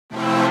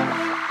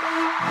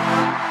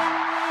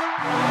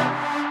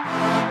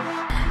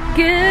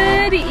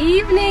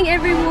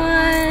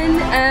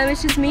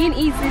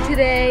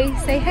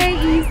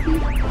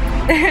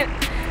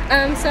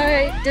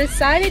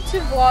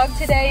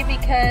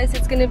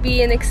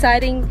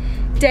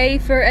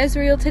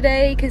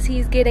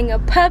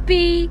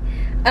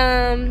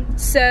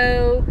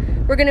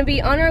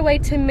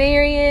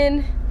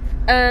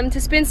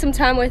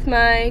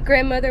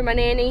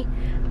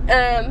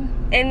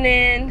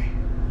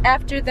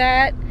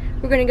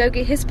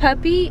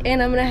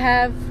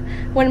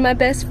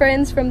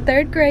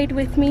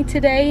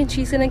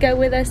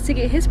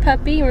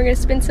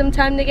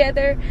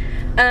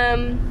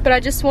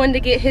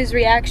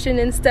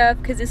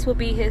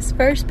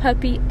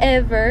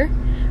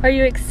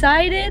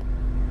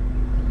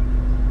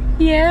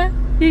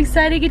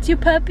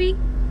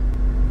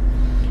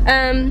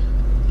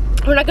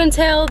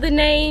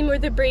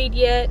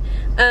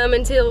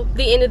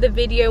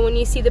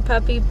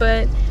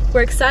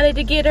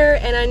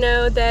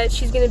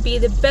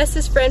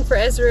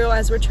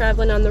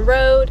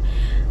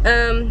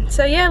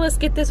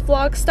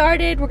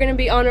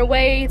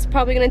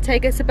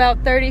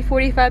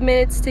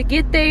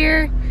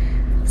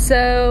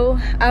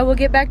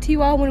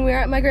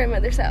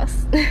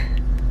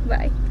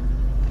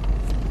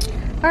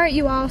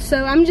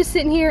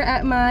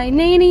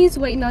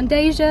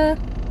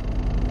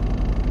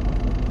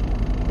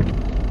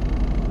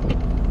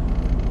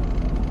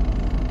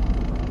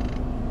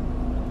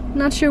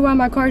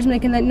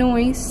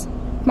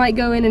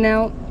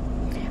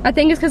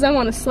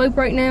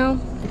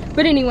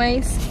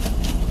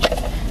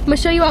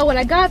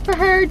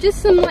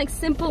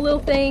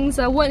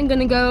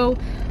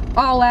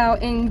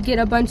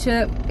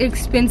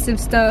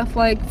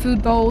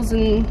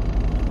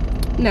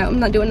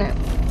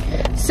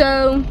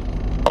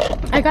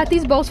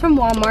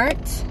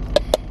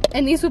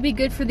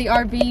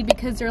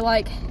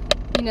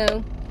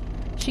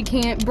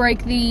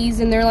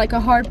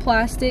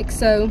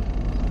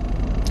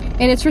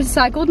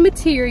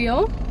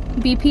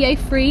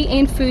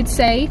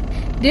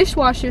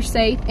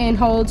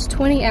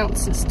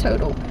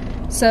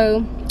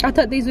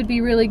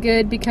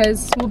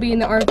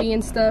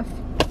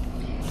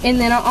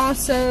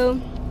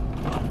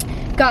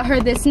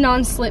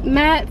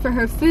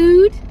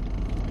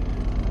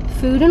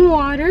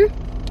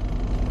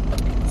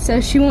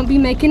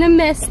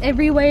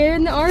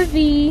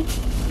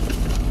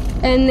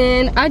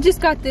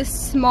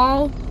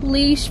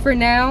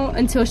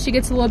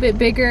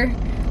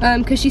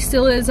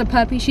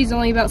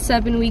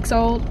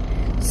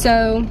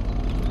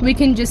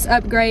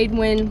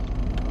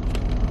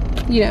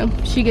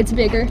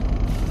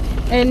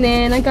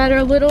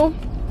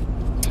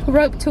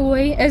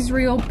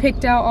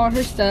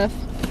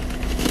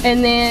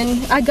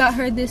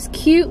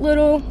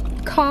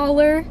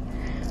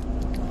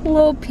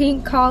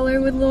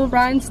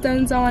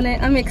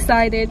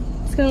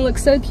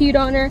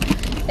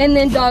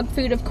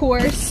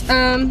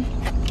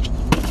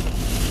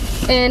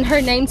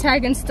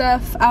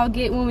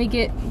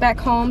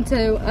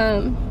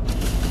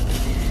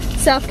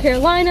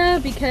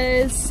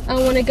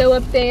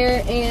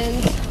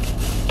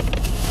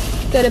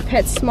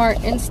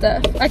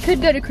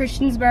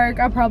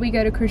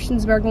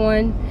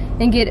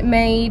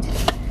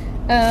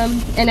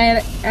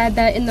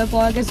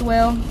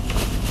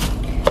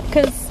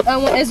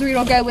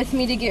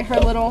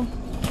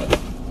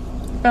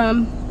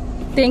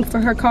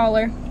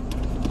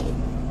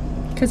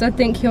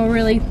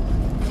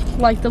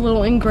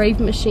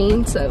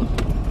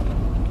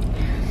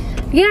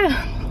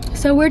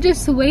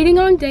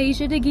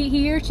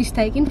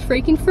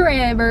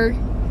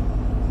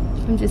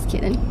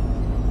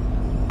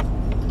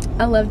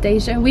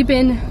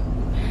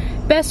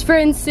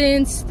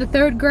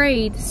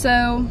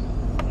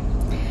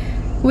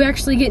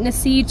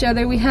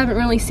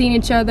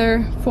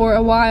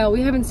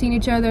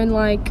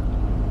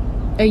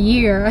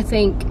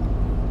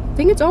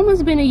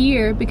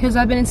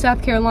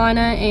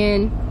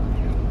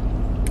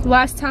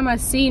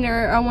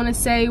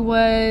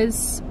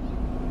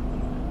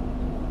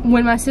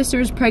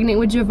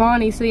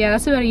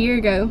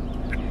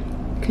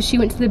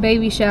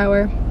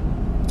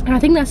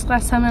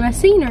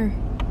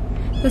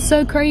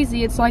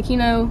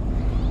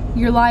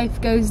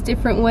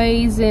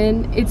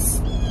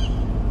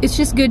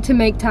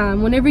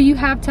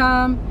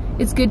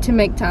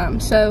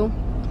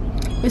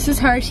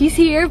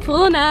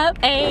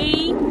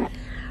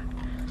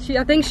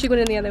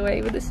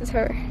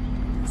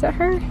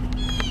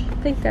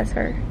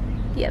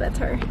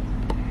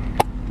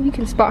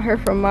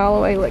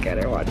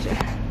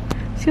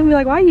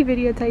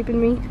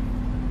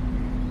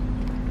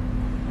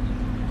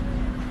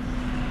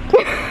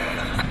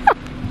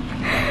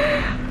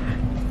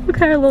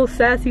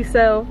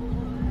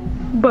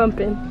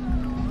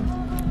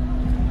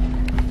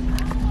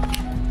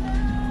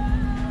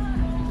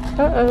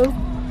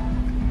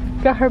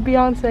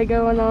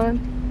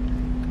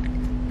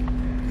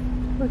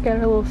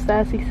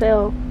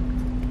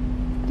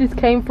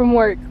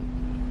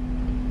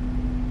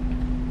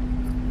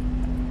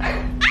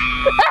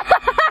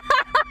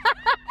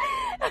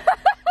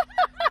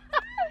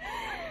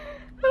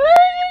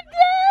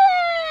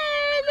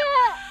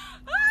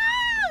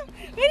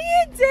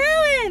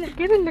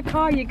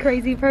car, you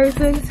crazy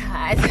person. It's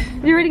hot.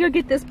 You ready to go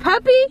get this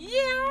puppy?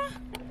 Yeah.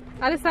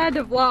 I decided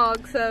to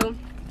vlog, so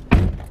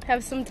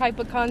have some type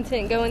of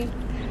content going.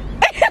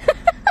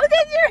 Look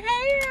at your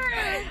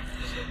hair.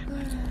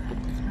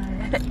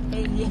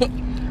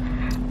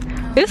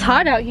 It's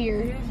hot out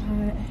here.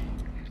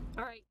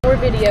 Alright, we're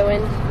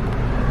videoing.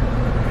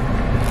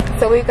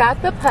 So we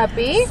got the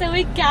puppy. Her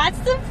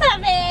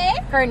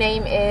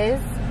name is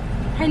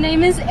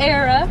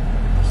Erah.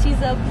 She's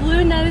a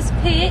blue-nosed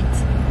pit,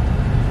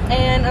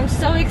 and I'm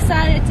so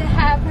excited to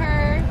have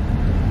her.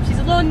 She's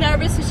a little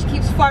nervous so she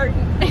keeps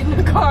farting in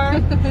the car,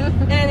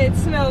 and it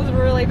smells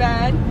really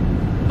bad.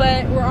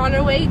 But we're on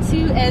our way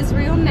to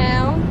Israel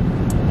now,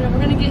 and we're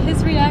gonna get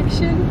his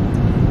reaction,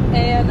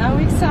 and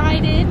I'm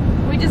excited.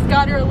 We just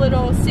got her a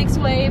little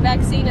 6-way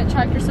vaccine at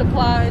Tractor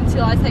Supply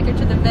until I take her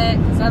to the vet,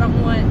 because I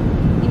don't want,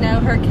 you know,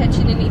 her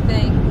catching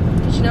anything.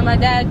 Because, you know, my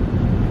dad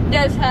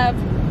does have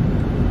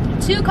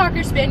 2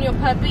 Cocker Spaniel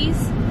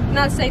puppies.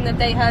 Not saying that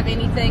they have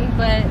anything,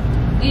 but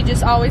you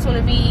just always want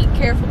to be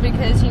careful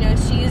because, you know,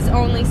 she's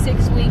only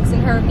 6 weeks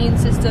and her immune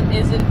system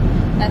isn't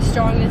as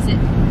strong as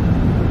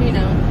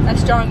as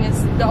strong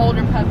as the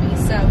older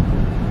puppies. So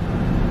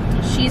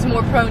she's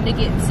more prone to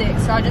getting sick.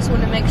 So I just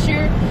want to make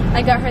sure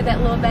I got her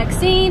that little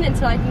vaccine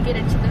until I can get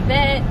her to the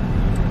vet.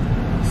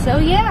 So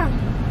yeah,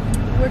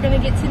 we're going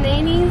to get to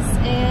Nanny's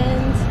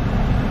and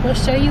we'll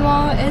show you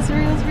all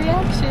Israel's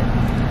reaction.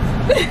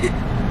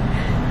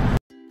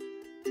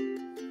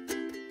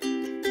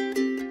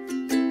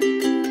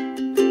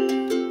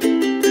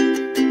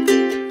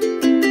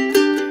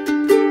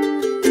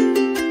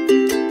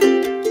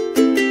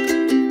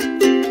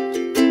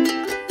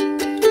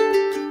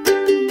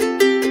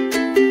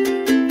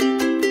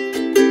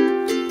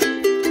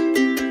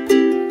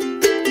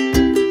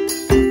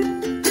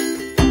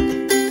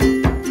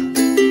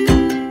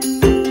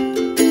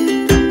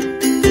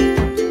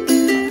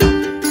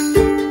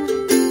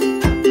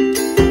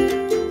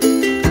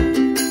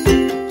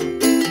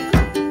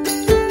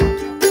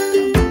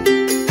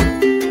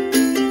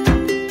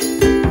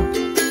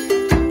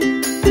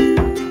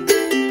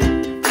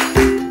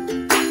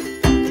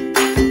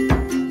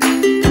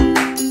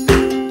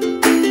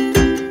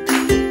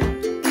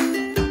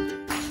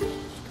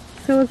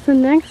 So it's the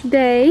next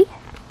day.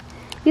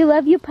 You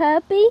love your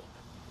puppy?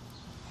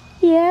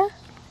 Yeah?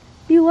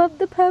 You love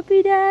the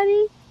puppy,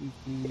 Daddy?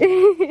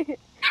 Mm-hmm.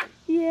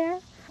 Yeah?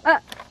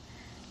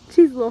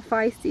 She's a little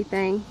feisty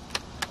thing.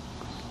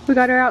 We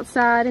got her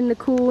outside in the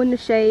cool, in the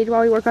shade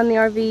while we work on the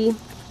RV.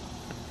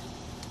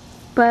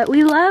 But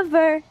we love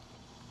her,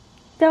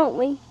 don't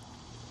we?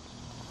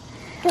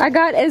 I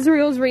got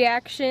Israel's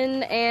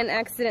reaction and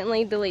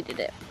accidentally deleted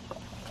it.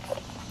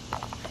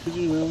 Did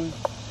you really?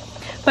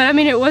 But I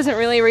mean, it wasn't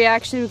really a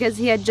reaction because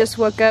he had just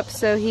woke up,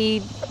 so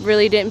he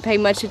really didn't pay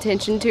much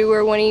attention to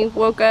her when he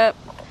woke up.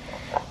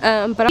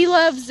 But he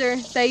loves her.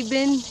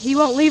 He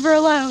won't leave her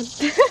alone.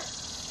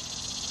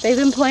 They've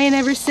been playing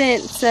ever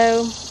since,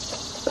 so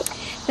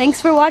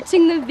thanks for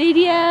watching the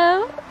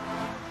video.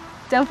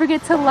 Don't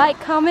forget to like,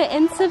 comment,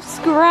 and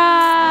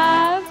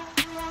subscribe.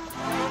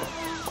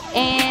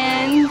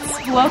 And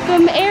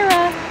welcome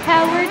Erah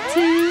Howard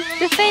to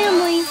the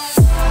family.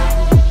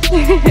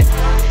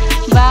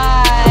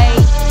 Bye.